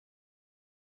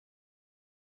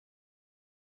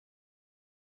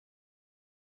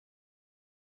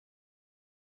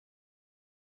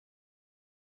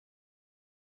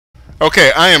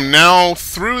Okay, I am now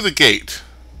through the gate.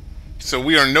 So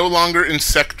we are no longer in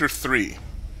Sector 3.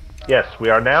 Yes, we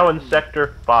are now in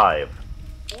Sector 5.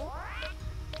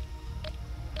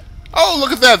 Oh,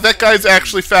 look at that! That guy's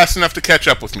actually fast enough to catch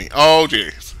up with me. Oh,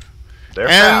 jeez. They're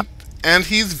fast. And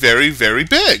he's very, very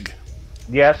big.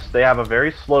 Yes, they have a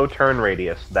very slow turn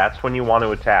radius. That's when you want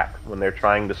to attack, when they're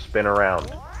trying to spin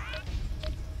around.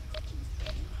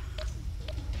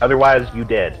 Otherwise, you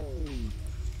dead.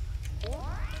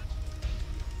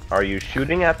 Are you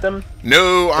shooting at them?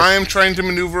 No, I am trying to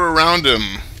maneuver around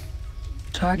him.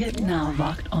 Target now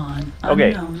locked on.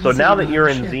 Okay, so now that you're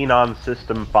in ship. Xenon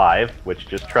System 5, which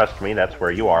just trust me, that's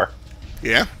where you are.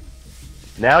 Yeah?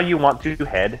 Now you want to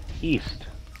head east.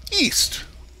 East.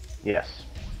 Yes.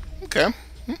 Okay.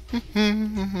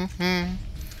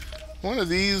 One of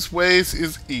these ways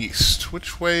is east.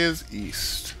 Which way is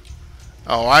east?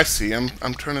 Oh, I see. I'm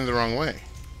turning the wrong way.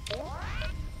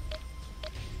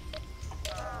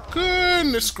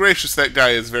 Goodness gracious, that guy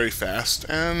is very fast,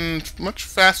 and much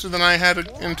faster than I had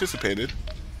anticipated.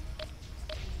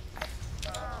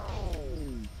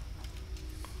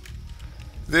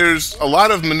 There's a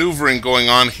lot of maneuvering going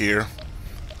on here.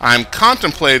 I'm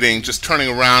contemplating just turning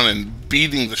around and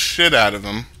beating the shit out of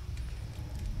him,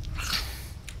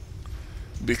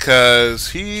 because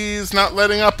he's not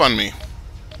letting up on me.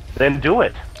 Then do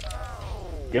it.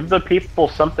 Give the people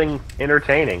something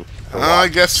entertaining. I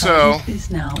guess so. Target is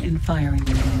now in firing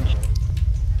range.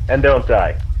 And don't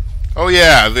die. Oh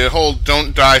yeah, the whole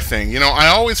don't die thing. You know, I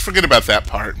always forget about that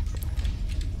part.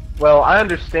 Well, I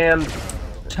understand.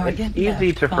 Target It's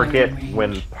easy to firing forget range.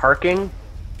 when parking.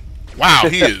 Wow,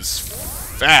 he is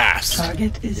fast.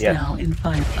 Target is Yes. now in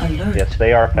fire. Alert. Yes,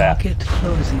 they are fast. Rocket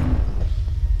closing.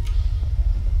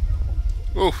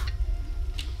 Oof.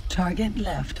 Target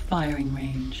left firing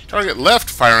range. Target left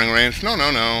firing range. No,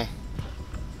 no, no.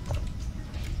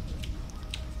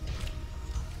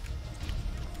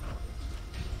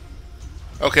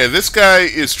 Okay, this guy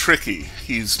is tricky.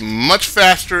 He's much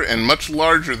faster and much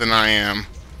larger than I am.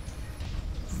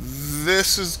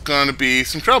 This is gonna be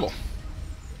some trouble.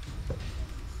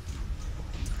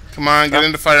 Come on, get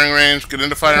into firing range. Get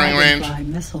into firing range.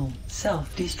 Dragonfly missile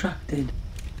self-destructed.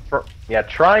 Yeah,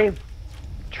 try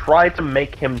to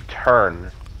make him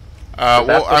turn. Well,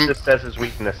 That's what I'm. this says his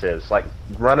weakness is. Like,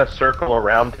 run a circle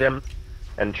around him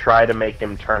and try to make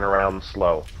him turn around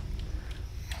slow.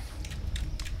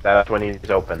 That's when he's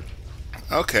open.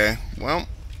 Okay, well.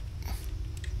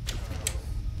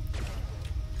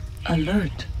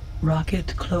 Alert.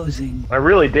 Rocket closing. I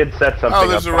really did set something up. Oh,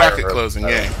 there's a rocket closing.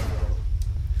 Yay.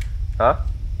 Huh?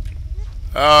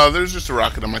 There's just a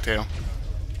rocket on my tail.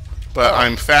 But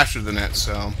I'm faster than it,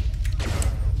 so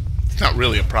it's not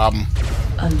really a problem.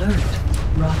 Alert.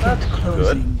 Rocket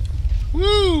closing.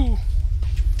 Woo! Let me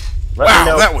Wow,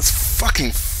 know. that was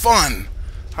fucking fun.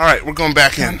 All right, we're going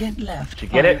back in. Target left you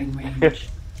get it? firing range.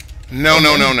 No,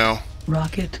 no, no, no.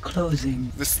 Rocket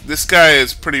closing. This guy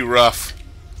is pretty rough.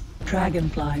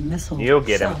 Dragonfly missile You'll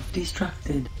get him.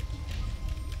 self-destructed.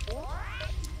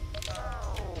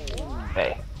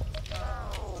 Hey.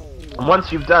 And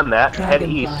once you've done that, head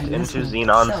Dragonfly east into missile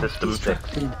Xenon System 6.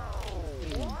 self-destructed.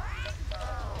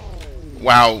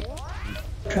 Wow.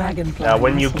 Dragonfly Now,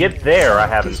 when you missile get there, I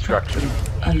have self-destructed. instructions.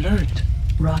 Alert.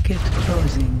 Rocket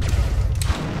closing.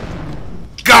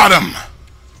 Got him!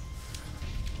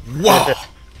 Whoa!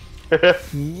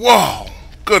 Whoa!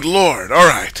 Good lord. All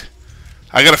right.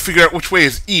 I gotta figure out which way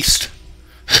is east.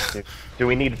 Do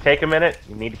we need to take a minute?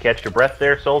 You need to catch your breath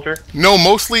there, soldier? No,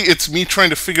 mostly it's me trying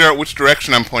to figure out which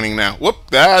direction I'm pointing now. Whoop,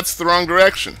 that's the wrong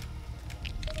direction.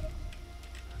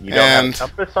 You don't have a And-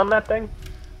 compass on that thing?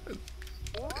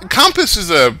 Compass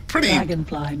is a pretty...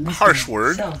 Dragonfly missile harsh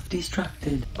word.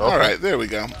 self-destructed. Alright, there we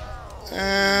go.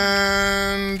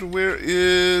 And where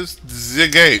is the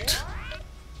gate?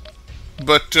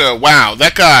 But, wow,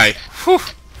 that guy. Whew.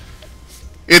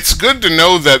 It's good to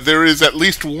know that there is at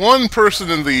least one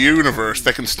person in the universe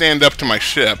that can stand up to my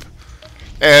ship.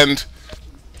 And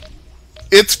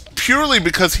it's purely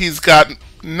because he's got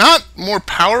not more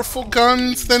powerful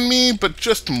guns than me, but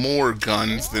just more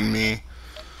guns than me.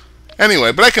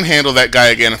 Anyway, but I can handle that guy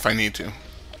again if I need to.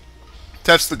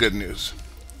 That's the good news.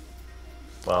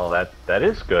 Well, that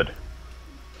is good.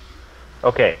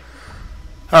 Okay.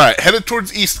 Alright, headed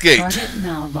towards East Gate. Target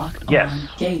now locked Yes. on.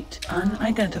 Gate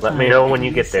unidentified. Let me know when you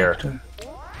enemy get there. sector.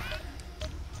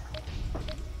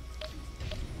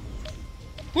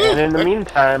 Woo, And in the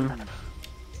meantime,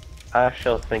 I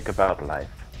shall think about life.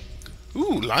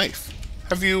 Ooh, life.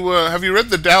 Have you read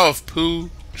the Tao of Pooh,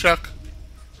 Chuck?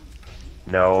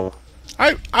 No.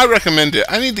 I recommend it.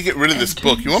 I need to get rid of this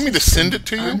book. You want me to send it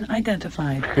to you?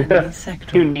 Unidentified enemy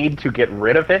sector. You need to get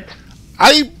rid of it?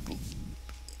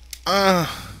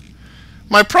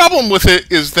 My problem with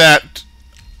it is that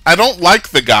I don't like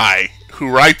the guy who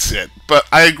writes it, but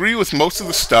I agree with most of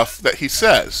the stuff that he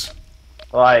says.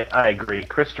 Well, I agree.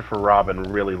 Christopher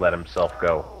Robin really let himself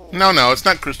go. No, it's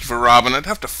not Christopher Robin. I'd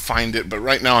have to find it, but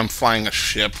right now I'm flying a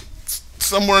ship. It's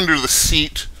somewhere under the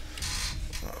seat.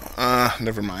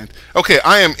 Never mind. Okay,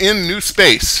 I am in new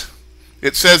space.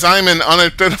 It says I'm in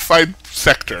unidentified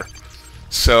sector.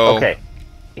 So... Okay,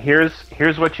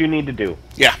 here's what you need to do.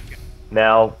 Yeah.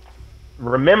 Now,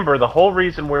 remember, the whole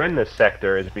reason we're in this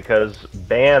sector is because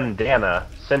Bandana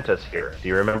sent us here. Do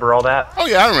you remember all that? Oh,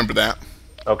 yeah, I remember that.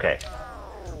 Okay.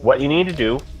 What you need to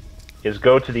do is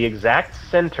go to the exact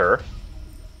center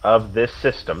of this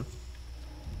system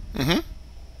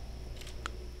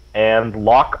and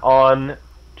lock on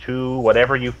to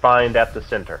whatever you find at the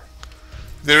center.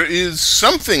 There is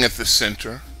something at the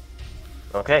center.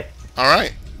 Okay. All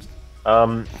right.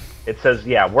 It says,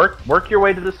 yeah, work your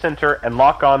way to the center and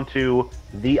lock on to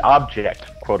the object,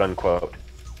 quote unquote.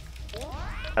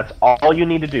 That's all you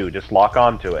need to do. Just lock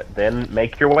on to it. Then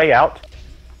make your way out.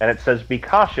 And it says, be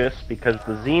cautious because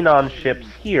the Xenon ships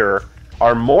here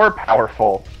are more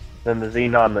powerful than the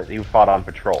Xenon that you fought on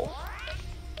patrols.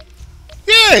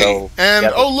 Yay! So, and,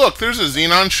 yeah, oh look, there's a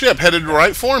Xenon ship headed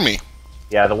right for me.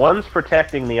 Yeah, the ones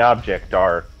protecting the object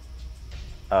are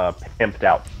pimped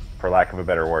out, for lack of a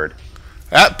better word.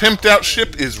 That pimped out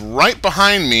ship is right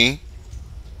behind me.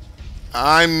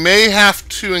 I may have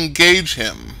to engage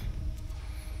him.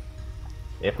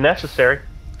 If necessary.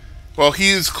 Well,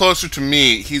 he's closer to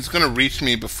me. He's going to reach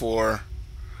me before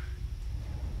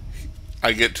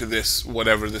I get to this,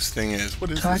 whatever this thing is. What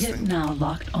is this Target thing? now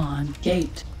locked on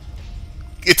gate.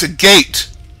 It's a gate.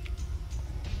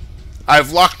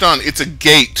 I've locked on. It's a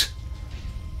gate.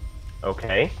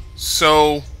 Okay.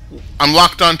 So, I'm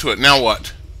locked onto it. Now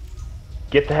what?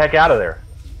 Get the heck out of there.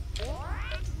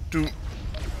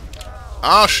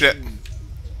 Oh, shit.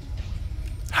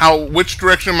 Which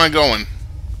direction am I going?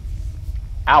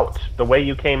 Out, the way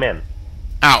you came in.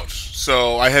 Out.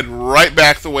 So, I head right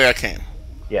back the way I came.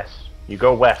 Yes. You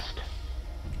go west.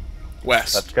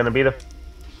 West. That's going to be the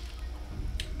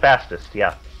fastest,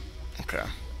 yeah. Okay.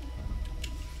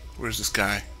 Where's this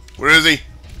guy? Where is he?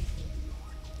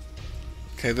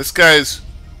 Okay, this guy's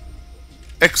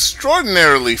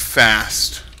extraordinarily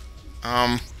fast.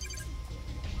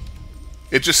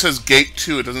 It just says gate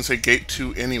 2. It doesn't say gate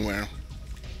 2 anywhere.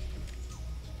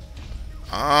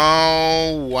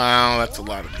 Oh, wow. That's a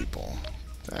lot of people.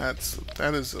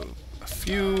 That is a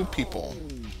few people.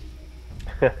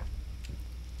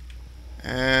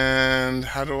 And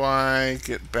how do I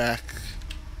get back?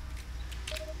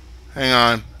 Hang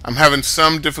on. I'm having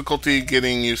some difficulty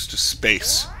getting used to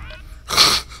space.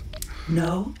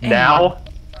 No.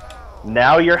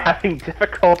 Now you're having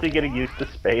difficulty getting used to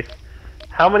space.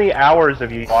 How many hours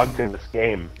have you logged in this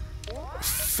game?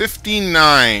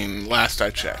 59 last I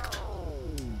checked.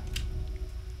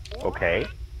 Okay.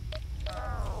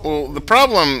 Well, the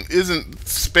problem isn't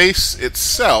space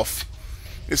itself.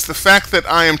 It's the fact that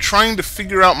I am trying to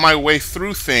figure out my way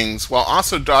through things while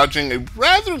also dodging a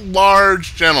rather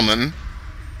large gentleman.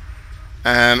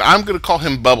 And I'm going to call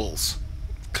him Bubbles.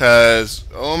 Because,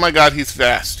 oh my god, he's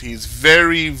fast. He's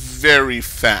very, very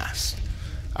fast.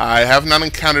 I have not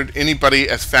encountered anybody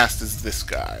as fast as this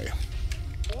guy.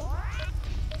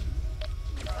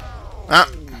 Ah,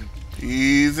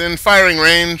 he's in firing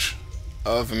range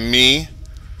of me.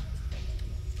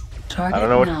 Target I don't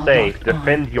know what to say. locked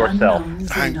Defend on. yourself. Unknown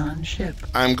Xenon ship.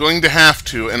 I'm going to have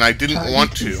to, and I didn't Target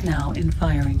want to. is now in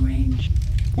firing range.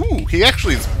 Ooh, he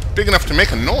actually is big enough to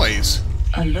make a noise.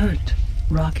 Alert.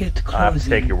 Rocket I have to take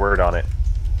closing. your word on it.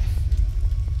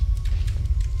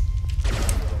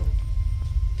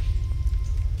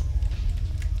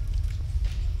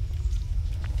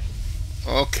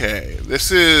 Okay,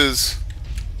 this is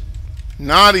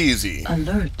not easy.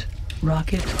 Alert.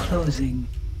 Rocket closing.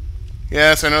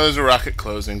 Yes, I know there's a rocket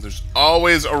closing. There's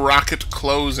always a rocket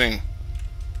closing.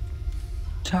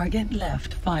 Target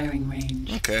left firing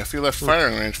range. Okay, if you left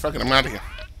firing range, fuck it, I'm out of here.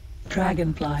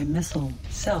 Dragonfly missile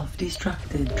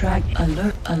self-destructed.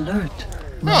 Alert.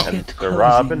 Oh. Rocket The closing.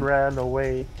 Robin ran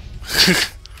away.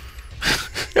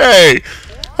 Hey,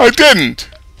 I didn't.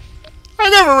 I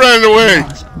never ran away.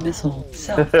 Wasp missile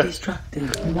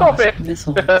self-destructed. Stop Wasp it.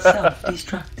 missile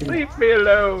self-destructed. Leave me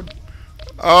alone.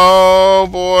 Oh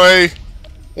boy.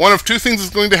 One of two things is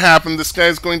going to happen. This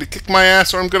guy's going to kick my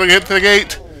ass or I'm going to hit the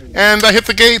gate. And I hit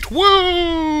the gate.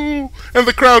 Woo! And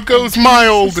the crowd goes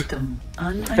mild. System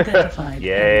unidentified.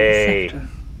 Yay. Sector.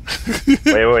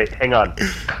 Wait, hang on.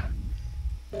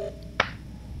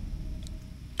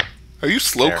 Are you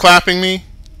slow There. clapping me?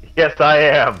 Yes, I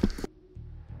am.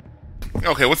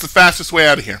 Okay, what's the fastest way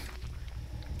out of here?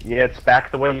 Yeah, it's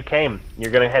back the way you came.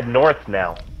 You're gonna head north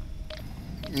now.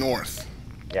 North.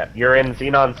 Yeah, you're in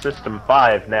Xenon System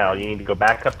 5 now. You need to go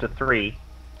back up to 3.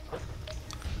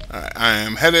 Alright, I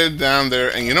am headed down there,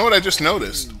 and you know what I just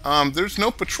noticed? There's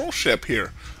no patrol ship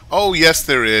here. Oh, yes,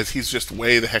 there is. He's just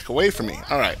way the heck away from me.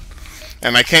 Alright.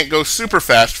 And I can't go super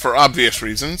fast for obvious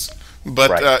reasons, but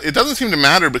Right. it doesn't seem to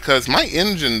matter because my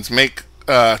engines make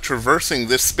traversing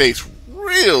this space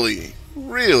really,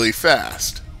 really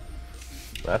fast.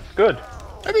 That's good.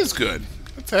 That is good.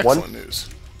 That's excellent news.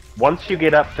 Once you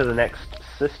get up to the next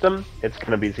system, it's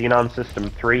going to be Xenon System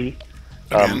 3.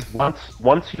 Again.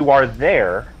 Once you are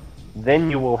there,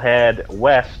 then you will head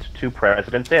west to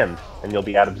President's End, and you'll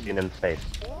be out of Xenon space.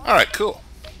 Alright, cool.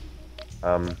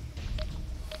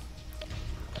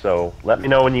 So let me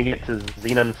know when you get to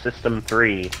Xenon System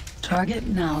 3, Target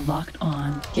now locked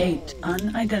on. Gate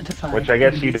unidentified. which I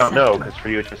guess in you the don't know, sector. because for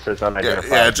you it just says Yeah,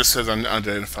 unidentified. yeah, it just says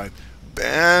unidentified.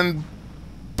 And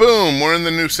boom, we're in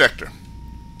the new sector.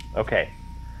 Okay.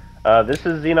 This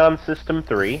is Xenon System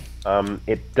 3.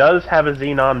 It does have a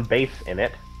Xenon base in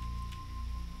it,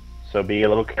 so be a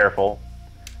little careful.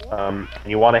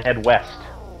 You want to head west.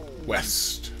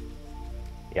 West.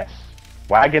 Yes.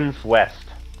 Wagons west.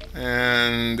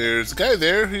 And there's a guy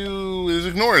there who is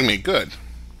ignoring me. Good.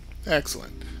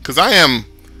 Excellent. Because I am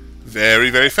very,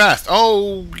 very fast.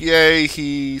 Oh, yay,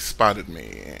 he spotted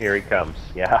me. Here he comes.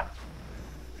 Yeah.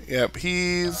 Yep,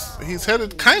 he's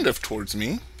headed kind of towards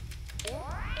me.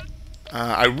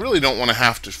 I really don't want to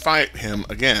have to fight him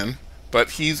again,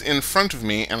 but he's in front of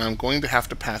me, and I'm going to have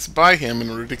to pass by him in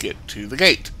order to get to the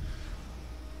gate.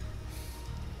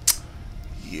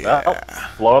 Yeah. Well,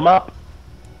 blow him up.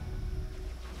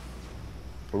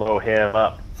 Blow him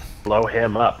up. Blow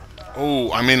him up.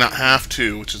 Oh, I may not have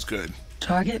to, which is good.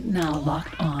 Target now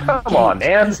locked on. Come Gate on,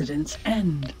 man. President's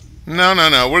End. No, no,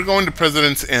 no. We're going to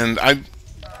President's End. I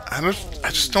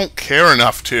just don't care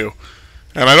enough to,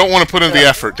 and I don't want to put in the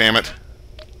effort. Damn it!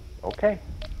 Okay.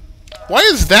 Why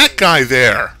is that guy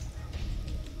there?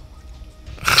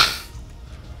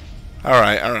 All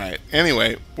right, all right.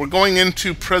 Anyway, we're going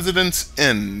into President's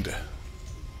End.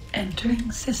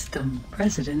 Entering system.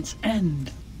 President's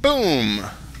End. Boom,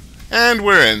 and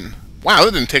we're in. Wow,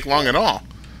 that didn't take long at all.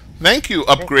 Thank you,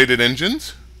 upgraded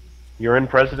engines. You're in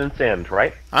President's End,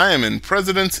 right? I am in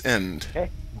President's End. Okay.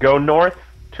 Go north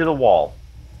to the wall.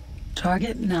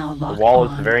 Target now The locked wall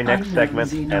on. is the very next Unknown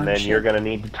segment, Xenon and then ship. you're going to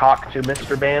need to talk to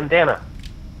Mr. Bandana.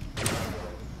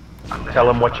 Tell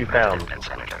him what you found. And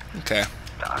Senator, Okay.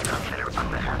 the Argonne Federation,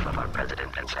 on behalf of our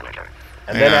President and Senator,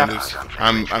 And Hang then on,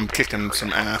 after, I'm kicking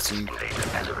some ass. And invader,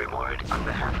 as a reward, on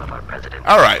behalf of our President.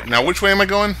 all right, now which way am I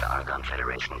going? The Argonne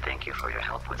Federation, thank you for your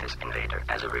help with this invader.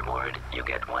 As a reward, you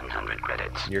get 100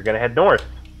 credits. you're going to head north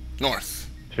North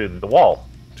to the wall.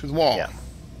 to the wall. Yeah.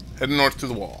 Heading north to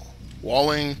the wall.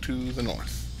 Walling to the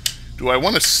north. Do I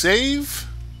want to save?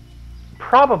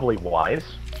 Probably wise.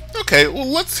 Okay, well,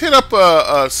 let's hit up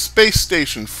a space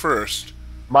station first.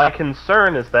 My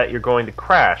concern is that you're going to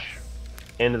crash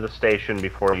into the station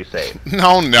before you save.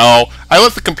 No, no. I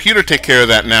let the computer take care of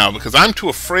that now because I'm too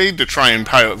afraid to try and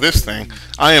pilot this thing.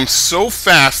 I am so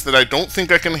fast that I don't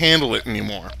think I can handle it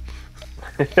anymore.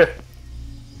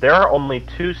 There are only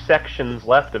 2 sections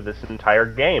left of this entire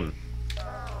game.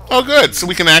 Oh, good. So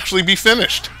we can actually be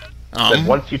finished. But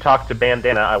once you talk to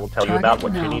Bandana, I will tell you about Target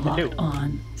what you now need to do. locked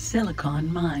on.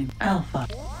 Silicon Mine Alpha.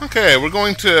 Okay, we're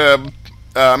going to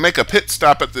make a pit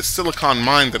stop at this silicon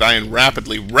mine that I am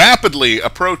rapidly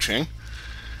approaching.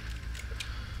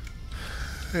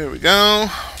 There we go.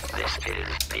 This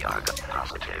is the Argonne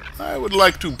Positive. I would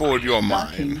like to board your mine.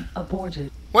 Docking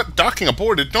aborted. What? Docking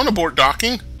aborted? Don't abort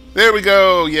docking. There we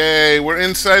go. Yay. We're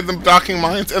inside the docking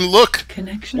mines. And look,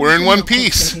 Connection we're in to one local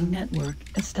piece. trading network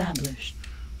established.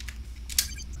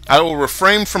 I will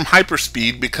refrain from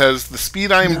hyperspeed because the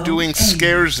speed I am No doing aim.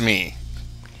 scares me.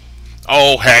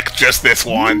 Oh, heck, just this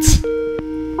once.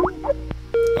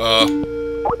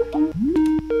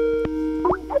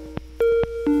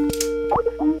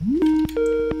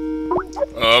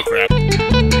 Oh, crap.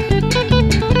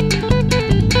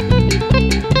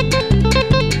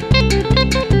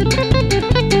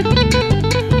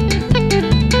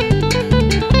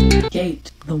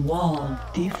 Gate the Wall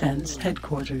Defense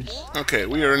Headquarters. Okay,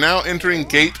 we are now entering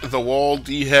Gate the Wall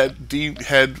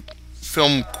D-head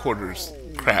film quarters.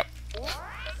 Crap.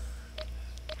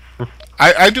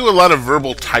 I do a lot of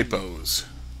verbal typos.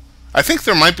 I think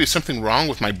there might be something wrong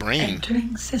with my brain.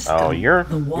 Entering system. Oh, you're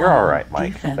all right,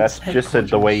 Mike. That's just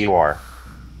the way you are.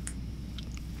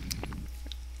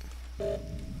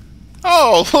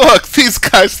 Oh, look! These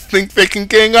guys think they can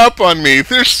gang up on me.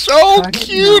 They're so Target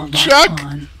cute, now Chuck. locked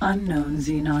on unknown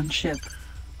xenon ship.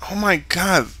 Oh my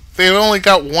God! They've only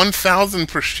got 1,000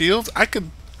 per shield. I could.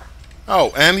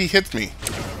 Oh, and he hit me,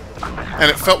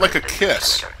 and it felt like a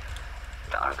kiss.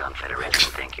 The Argon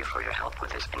Federation thank you for your help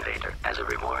with this invader. As a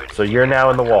reward, So you're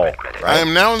now in the wall, I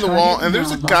am now in the wall, Target and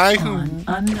there's now a guy locked who on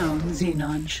unknown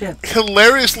xenon ship.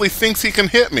 hilariously thinks he can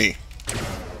hit me.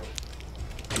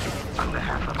 on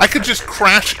behalf of I could just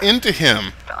crash into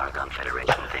him. the Argon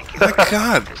Federation thank you. My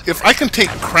God, if I can take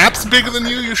craps bigger than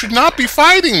you, you should not be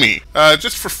fighting me.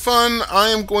 Just for fun, I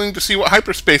am going to see what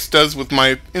hyperspace does with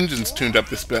my engines tuned up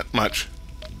this bit much.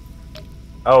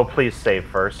 Oh, please save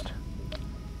first.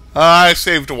 I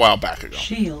saved a while back ago.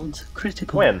 Shields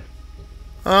critical. When?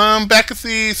 Back at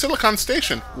the Silicon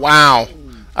Station. Wow.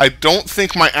 I don't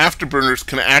think my afterburners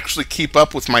can actually keep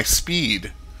up with my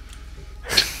speed.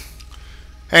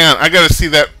 Hang on, I gotta see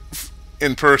that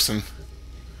in person.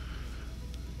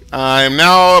 I'm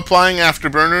now applying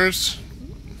afterburners.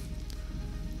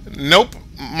 Nope,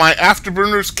 my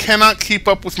afterburners cannot keep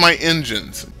up with my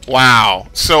engines. Wow,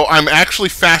 so I'm actually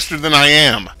faster than I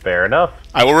am. Fair enough.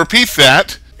 I will repeat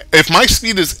that. If my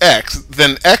speed is x,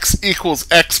 then x equals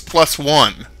x plus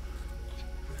 1.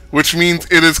 Which means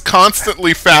it is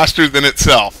constantly faster than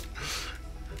itself.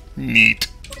 Neat.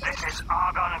 This is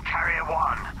Argon Carrier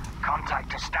 1.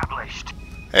 Contact established.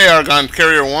 Hey, Argon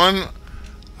Carrier 1.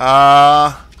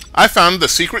 I found the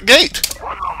secret gate.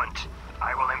 One moment.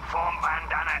 I will inform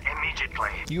Bandana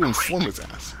immediately. You inform his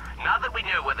ass. Now that we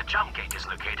know where the jump gate is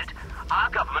located, our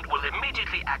government will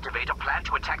immediately activate a plan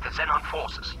to attack the Xenon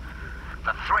forces.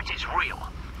 The threat is real.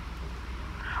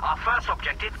 Our first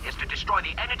objective is to destroy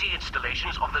the energy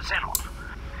installations of the Xenon.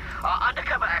 Our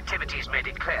undercover activities made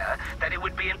it clear that it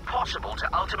would be impossible to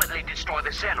ultimately destroy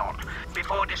the Xenon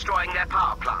before destroying their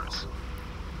power plants.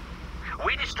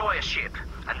 We destroy a ship,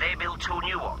 and they build 2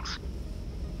 new ones.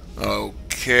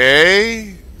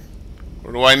 Okay.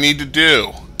 What do I need to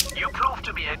do? You proved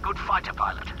to be a good fighter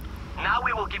pilot. Now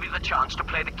we will give you the chance to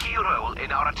play the key role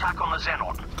in our attack on the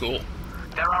Xenon. Cool.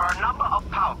 There are a number of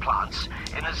power plants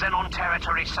in the Xenon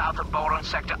territory south of Boron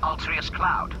Sector Ultrius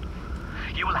Cloud.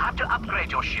 You will have to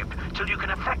upgrade your ship till you can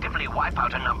effectively wipe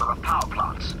out a number of power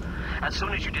plants. As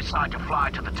soon as you decide to fly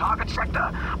to the target sector,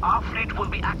 our fleet will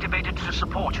be activated to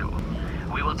support you.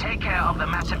 We will take care of the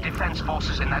massive defense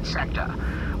forces in that sector,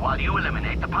 while you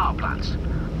eliminate the power plants.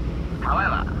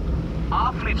 However,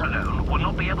 our fleet alone will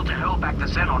not be able to hold back the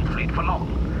Xenon fleet for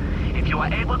long. If you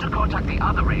are able to contact the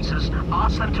other races,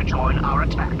 ask them to join our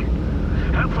attack.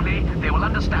 Hopefully, they will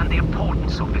understand the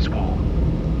importance of this war.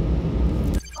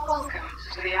 Welcome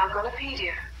to the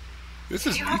Argonopedia. This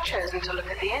is You have chosen to look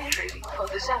at the entry for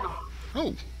the Xenon.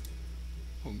 Oh.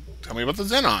 Well, tell me about the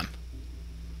Xenon.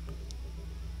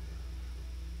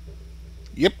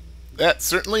 Yep, that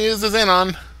certainly is a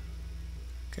Xenon.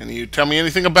 Can you tell me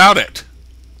anything about it?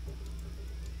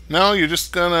 No, you're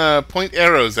just gonna point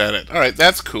arrows at it. Alright,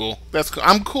 that's cool. That's cool.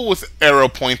 I'm cool with arrow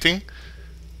pointing.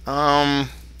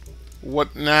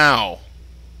 What now?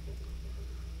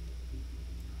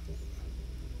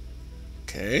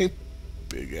 Okay.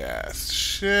 Big ass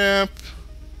ship.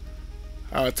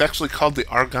 Oh, it's actually called the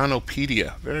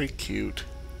Argonopedia. Very cute.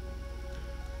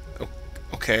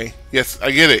 Okay. Yes,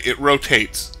 I get it. It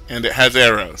rotates and it has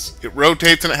arrows. It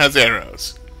rotates and it has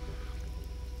arrows.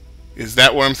 Is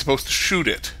that where I'm supposed to shoot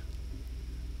it?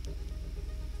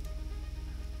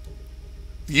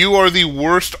 You are the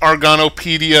worst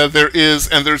Argonopedia there is,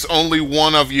 and there's only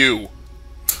one of you.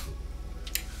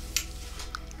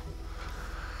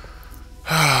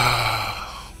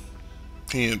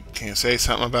 Can you say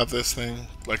something about this thing?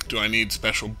 Like, do I need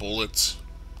special bullets?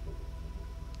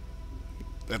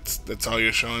 That's all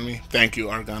you're showing me? Thank you,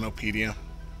 Argonopedia.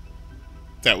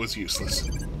 That was useless.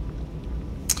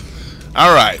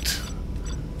 Alright.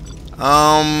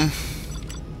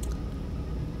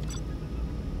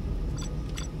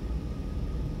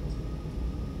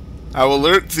 I will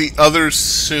alert the others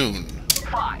soon.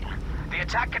 Fine. The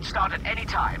attack can start at any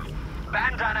time.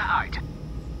 Bandana out.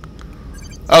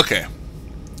 Okay.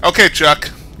 Okay, Chuck.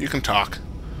 You can talk.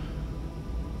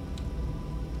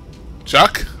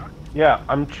 Chuck? Yeah,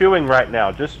 I'm chewing right now.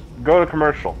 Just go to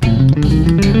commercial.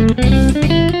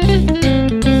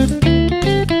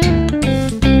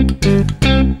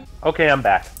 Okay, I'm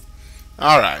back.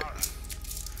 Alright.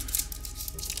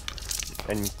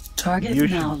 And Target you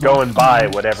now should go and buy locked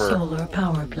on whatever solar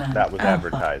power plant that was Alpha.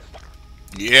 advertised.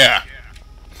 Yeah.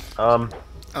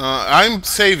 I'm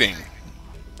saving.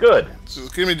 Good. So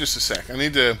give me just a sec. I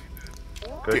need to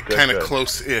Good, get good, kind of good.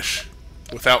 close-ish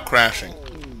without crashing.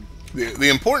 The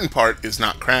important part is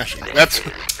not crashing. That's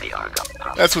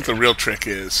what the real trick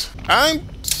is. I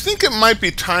think it might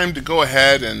be time to go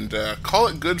ahead and call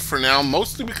it good for now,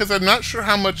 mostly because I'm not sure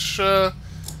how much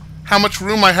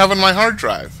room I have on my hard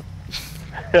drive.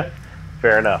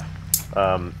 Fair enough.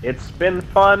 It's been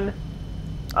fun.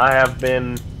 I have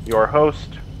been your host,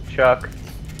 Chuck,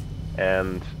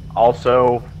 and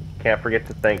also can't forget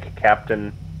to thank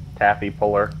Captain Taffy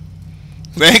Puller.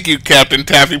 Thank you, Captain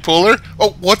Taffy Puller.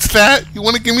 Oh, what's that? You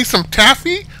want to give me some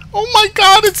taffy? Oh my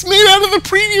God, it's made out of the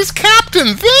previous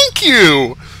captain. Thank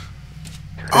you.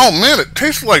 Oh man, it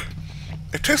tastes like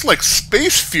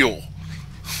space fuel.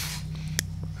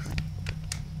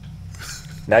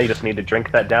 Now you just need to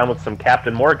drink that down with some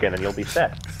Captain Morgan and you'll be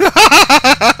set.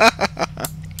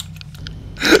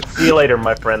 See you later,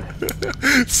 my friend.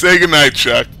 Say goodnight,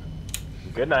 Chuck.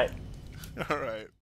 Good night. All right.